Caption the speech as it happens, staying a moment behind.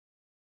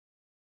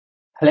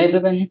Hello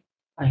everyone,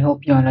 I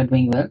hope you all are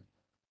doing well.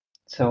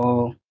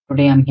 So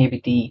today I'm here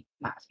with the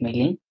mass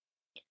mailing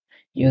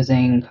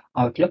using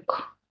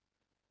Outlook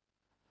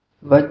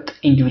with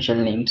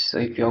individual names. So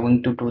if you're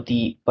going to do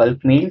the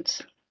bulk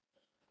mails,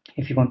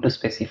 if you want to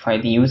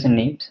specify the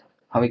usernames,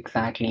 how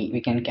exactly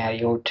we can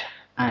carry out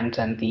and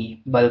send the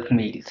bulk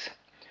mails.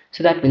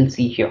 So that we'll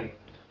see here.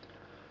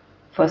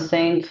 First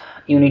thing,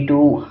 you need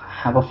to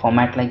have a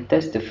format like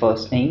this: the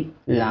first name,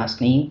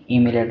 last name,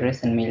 email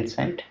address, and mail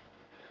sent.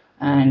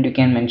 And you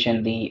can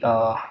mention the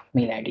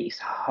mail IDs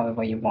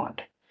however you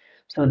want.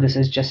 So this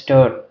is just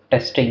a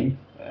testing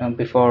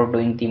before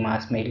doing the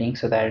mass mailing,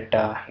 so that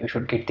you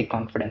should get the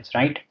confidence,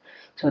 right?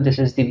 So this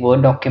is the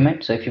Word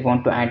document. So if you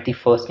want to add the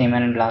first name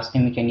and last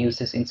name, you can use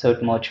this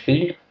insert merge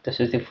field. This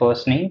is the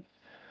first name,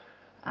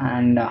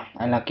 and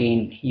I'll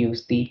again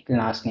use the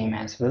last name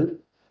as well.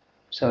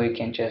 So you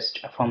can just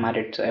format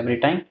it. So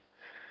every time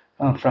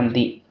from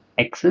the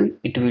Excel,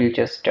 it will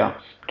just drag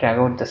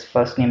out this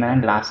first name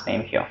and last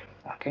name here.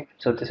 Okay,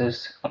 so this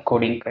is a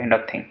coding kind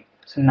of thing.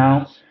 So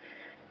now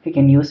you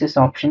can use this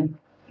option.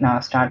 Now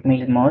start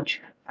mail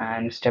merge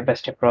and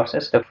step-by-step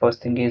process. The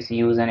first thing is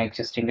use an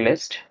existing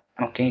list.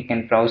 Okay, you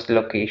can browse the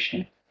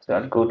location. So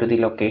I'll go to the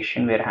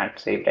location where I had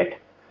saved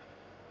it.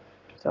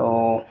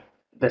 So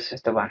this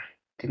is the one,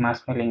 the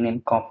mass mailing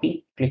name.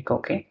 Copy, click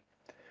OK.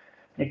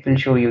 It will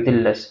show you the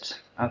lists.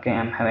 Okay,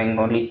 I'm having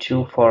only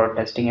two for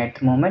testing at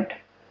the moment.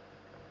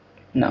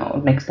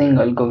 Now next thing,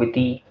 I'll go with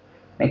the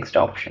next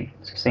option.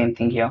 So same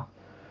thing here.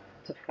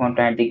 So if you want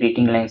to add the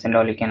greeting lines and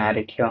all, you can add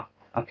it here.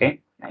 Okay,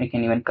 and you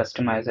can even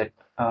customize it,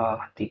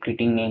 the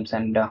greeting names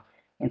and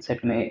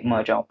insert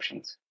merge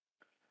options.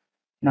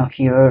 Now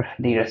here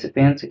the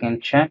recipients you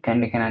can check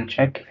and you can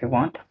uncheck if you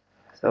want.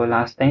 So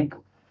last thing,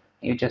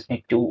 you just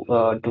need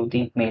to do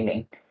the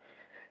mailing.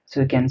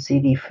 So you can see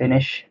the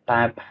finish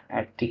tab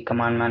at the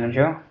command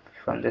manager.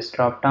 From this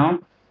drop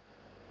down,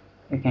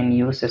 you can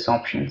use this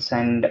option,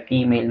 send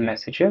email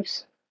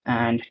messages,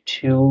 and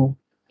to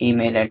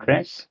email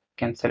address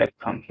you can select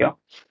from here.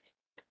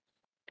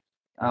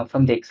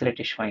 From the Excel it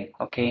is showing,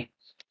 okay,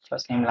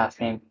 first name,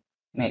 last name,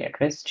 mail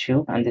address,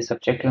 to, and the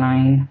subject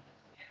line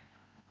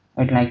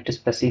I'd like to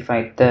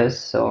specify this,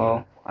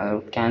 so I'll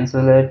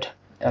cancel it.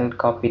 I'll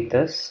copy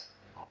this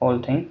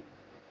whole thing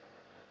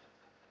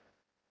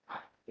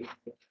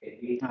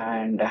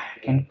and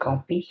can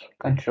copy,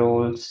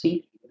 Control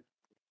C.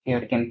 Here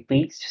you can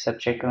paste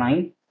subject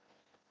line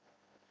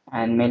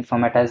and mail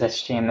format as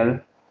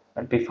HTML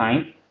would be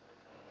fine.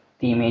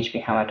 The image we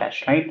have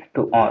attached, right,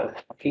 to all.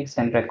 Okay,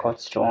 send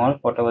records to all,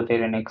 whatever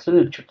there in Excel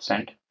it should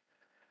send.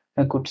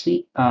 I could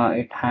see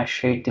it has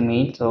shared the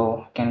mail, so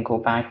you can go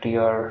back to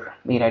your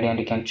mail ID and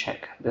you can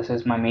check. This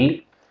is my mail.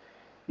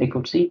 You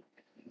could see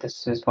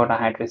this is what I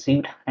had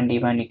received, and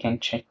even you can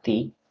check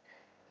the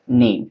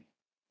name.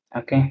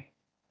 Okay,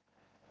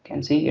 you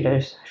can see it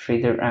is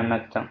Sridhar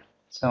Ahmed.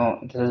 So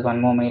this is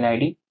one more mail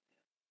ID. You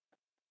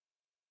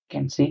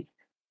can see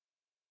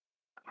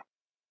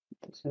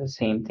this is the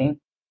same thing.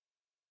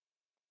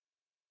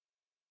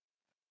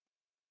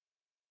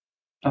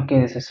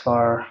 Okay, this is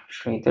for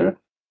Sridhar,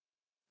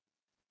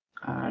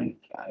 and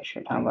I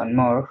should have one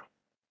more.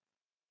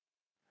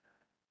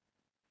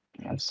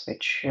 I'll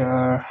switch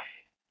here,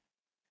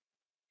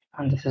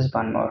 and this is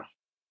one more.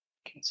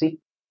 You can see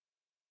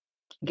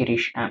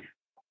Girish M,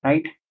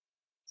 right?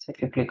 So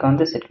if you click on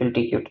this, it will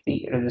take you to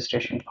the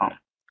registration form.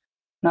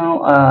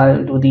 Now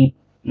I'll do the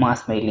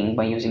mass mailing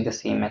by using the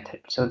same method.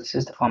 So this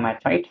is the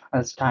format, right?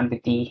 I'll start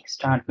with the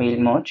start mail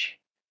merge,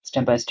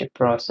 step-by-step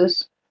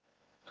process.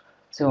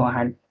 So I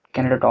had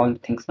connected all the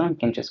things now. You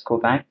can just go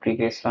back,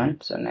 previous one.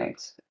 So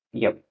next,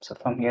 yep. So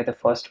from here, the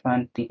first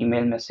one, the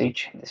email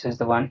message. This is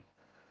the one.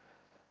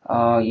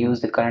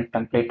 Use the current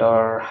template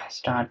or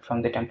start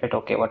from the template.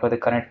 Okay, whatever the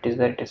current is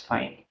there, it is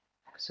fine.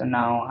 So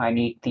now I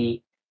need the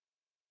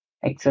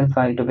Excel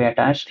file to be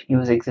attached.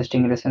 Use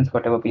existing lessons,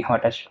 whatever we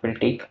have attached it will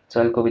take.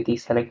 So I'll go with the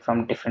select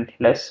from different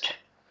list.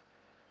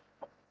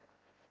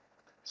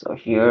 So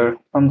here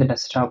from the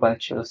desktop I'll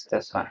choose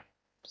this one.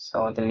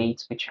 So the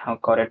links which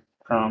have got it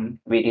from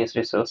various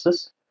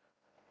resources,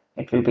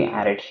 it will be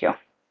added here.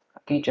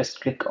 Okay,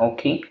 just click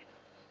OK,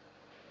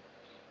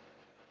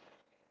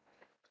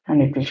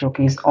 and it will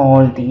showcase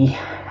all the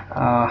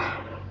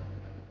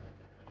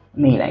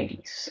mail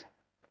IDs.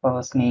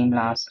 First name,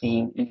 last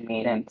name,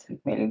 email, and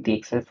mail in the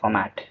Excel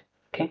format.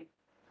 Okay,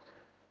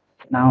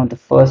 now the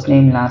first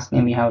name, last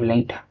name we have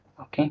linked.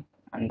 Okay,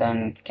 and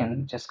then you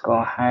can just go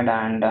ahead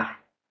and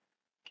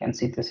can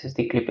see this is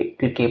the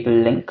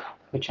clickable link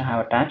which I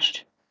have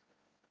attached.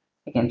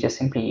 You can just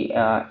simply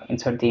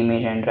insert the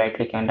image and right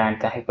click and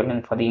add the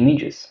hyperlink for the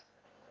images.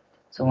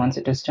 So once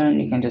it is done,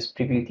 you can just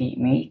preview the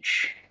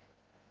image,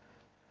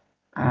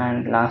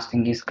 and last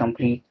thing is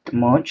complete the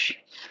merge.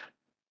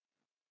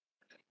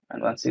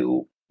 And once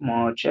you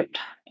merge it,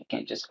 you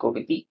can just go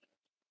with the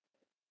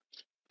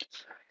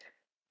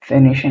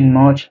finish and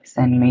merge,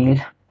 send mail,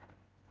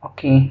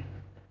 okay,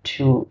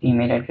 to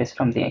email address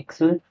from the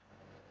Excel,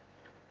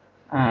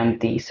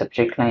 and the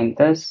subject line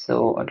this.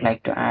 So I'd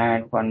like to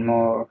add one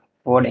more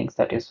wordings,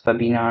 that is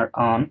webinar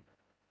on.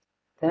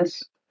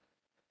 this.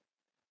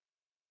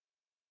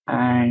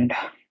 And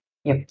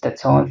yep,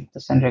 that's all. The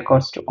send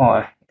records to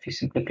all. If you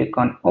simply click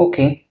on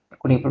OK, you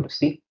could able to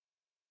see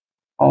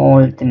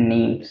all the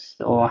names.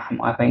 So I'm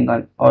having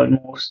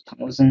almost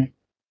 1,000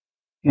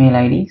 mail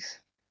IDs.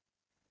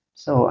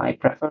 So I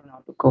prefer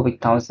not to go with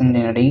 1,000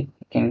 in a day.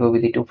 You can go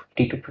with the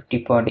 250 to 50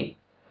 per day.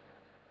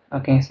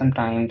 Okay,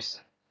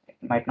 sometimes it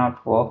might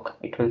not work.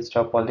 It will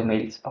stop all the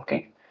mails.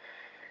 Okay,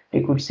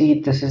 you could see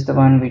this is the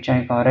one which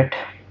I got it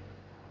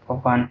for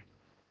one.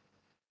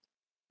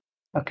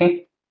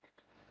 Okay,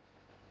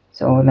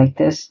 so like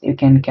this, you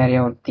can carry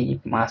out the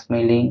mass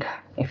mailing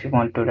if you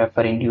want to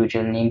refer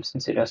individual names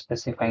instead of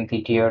specifying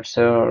the tiers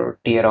or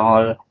tier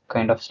all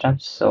kind of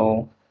stuff.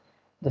 So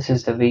this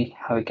is the way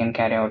how we can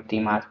carry out the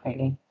mass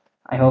mailing.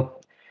 I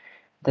hope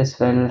this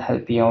will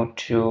help you out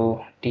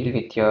to deal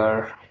with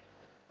your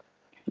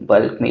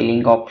bulk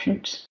mailing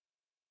options.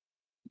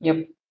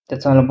 Yep,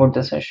 that's all about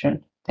the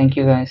session. Thank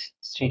you guys.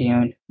 Stay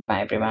tuned.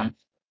 Bye everyone.